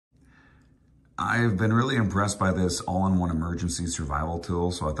I've been really impressed by this all-in-one emergency survival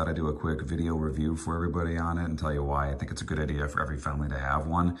tool, so I thought I'd do a quick video review for everybody on it and tell you why I think it's a good idea for every family to have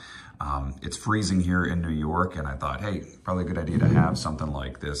one. It's freezing here in New York, and I thought, hey, probably a good idea to have something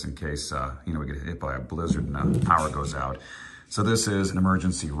like this in case, we get hit by a blizzard and the power goes out. So this is an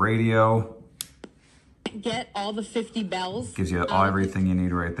emergency radio. Get all the 50 bells. Gives you everything you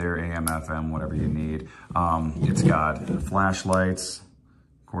need right there, AM, FM, whatever you need. It's got flashlights.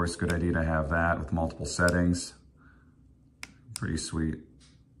 Of course, good idea to have that with multiple settings. Pretty sweet.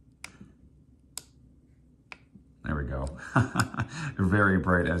 There we go. Very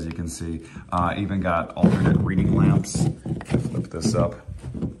bright, as you can see. Even got alternate reading lamps. Flip this up.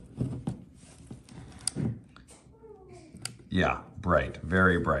 Yeah, bright,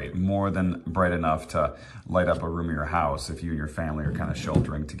 very bright. More than bright enough to light up a room in your house if you and your family are kind of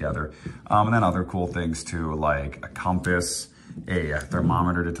sheltering together. And then other cool things too, like a compass, a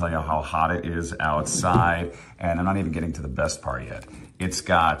thermometer to tell you how hot it is outside. And I'm not even getting to the best part yet. It's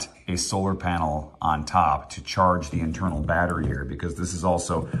got a solar panel on top to charge the internal battery here, because this is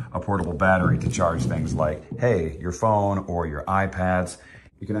also a portable battery to charge things like, hey, your phone or your iPads.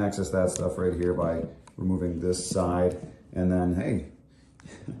 You can access that stuff right here by removing this side. And then, hey,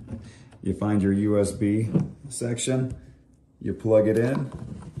 you find your USB section, you plug it in,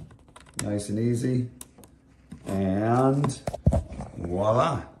 nice and easy, and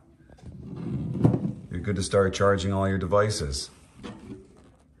voila. You're good to start charging all your devices.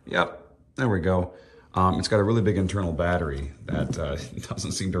 Yep, there we go. It's got a really big internal battery that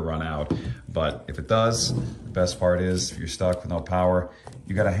doesn't seem to run out, but if it does, the best part is if you're stuck with no power,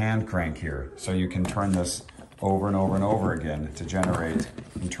 you got a hand crank here, so you can turn this over and over and over again to generate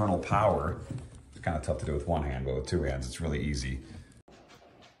internal power. It's kind of tough to do with one hand, but with two hands, it's really easy.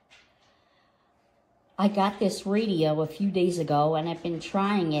 I got this radio a few days ago and I've been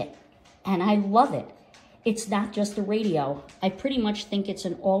trying it and I love it. It's not just a radio. I pretty much think it's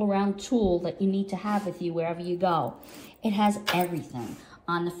an all-around tool that you need to have with you wherever you go. It has everything.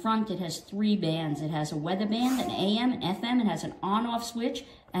 On the front, it has 3 bands. It has a weather band, an AM, an FM. It has an on-off switch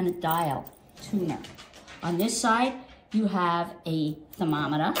and a dial tuner. On this side, you have a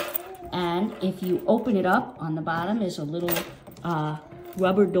thermometer, and if you open it up, on the bottom is a little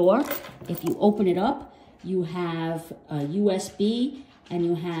rubber door. If you open it up, you have a USB, and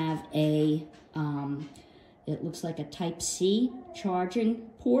you have a, it looks like a Type-C charging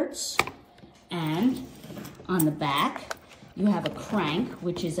ports. And on the back, you have a crank,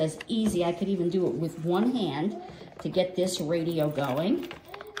 which is as easy, I could even do it with one hand to get this radio going.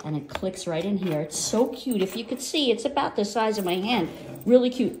 And it clicks right in here. It's so cute. If you could see, it's about the size of my hand.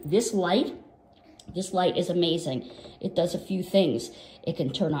 Really cute. This light is amazing. It does a few things. It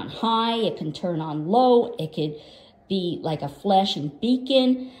can turn on high, it can turn on low, it could be like a flashing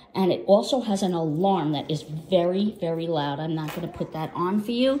beacon, and it also has an alarm that is very, very loud. I'm not gonna put that on for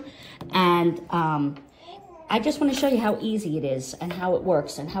you. And I just wanna show you how easy it is and how it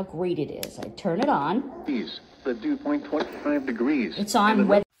works and how great it is. I turn it on. The dew point 25 degrees. It's on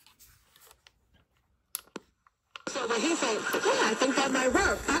weather. So when he said, yeah, I think that might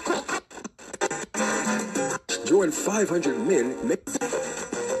work. Join 500 men.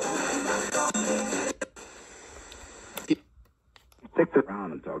 Stick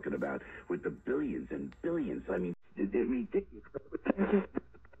around I'm talking about with the billions and billions. I mean, it's ridiculous.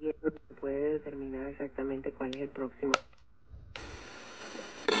 Puede determinar exactamente cuál es el próximo.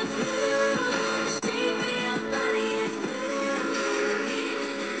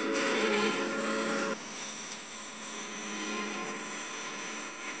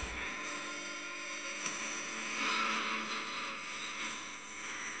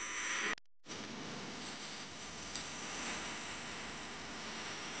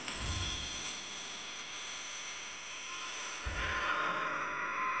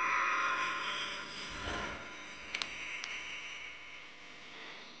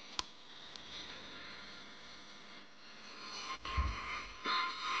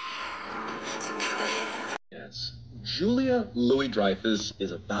 Julia Louis-Dreyfus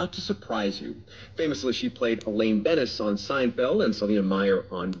is about to surprise you. Famously, she played Elaine Bennis on Seinfeld and Selena Meyer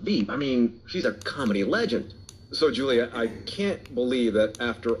on Veep. I mean, she's a comedy legend. So, Julia, I can't believe that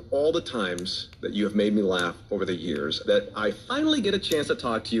after all the times that you have made me laugh over the years, that I finally get a chance to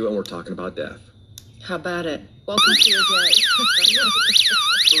talk to you and we're talking about death. How about it? Welcome to your day.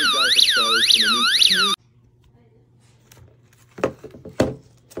 Louis-Dreyfus stars in a new cute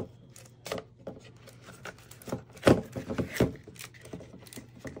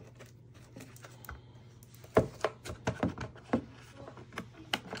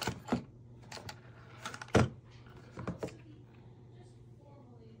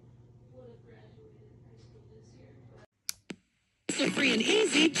free and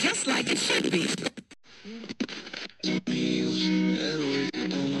easy, just like it should be.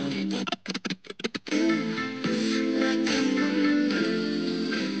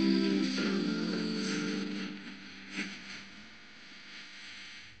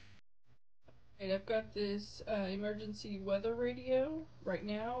 I've got this emergency weather radio. Right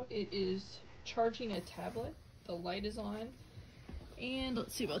now it is charging a tablet. The light is on. And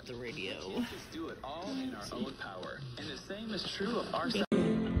let's see about the radio. Just do it all in our own power. And the same is true of our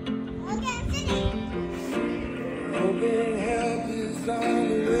Hoping help is on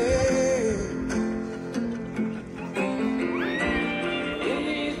the way. In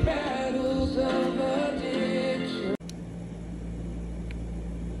these battles of addiction.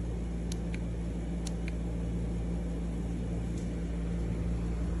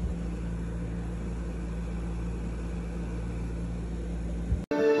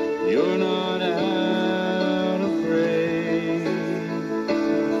 You're not out afraid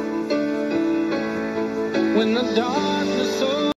when the dark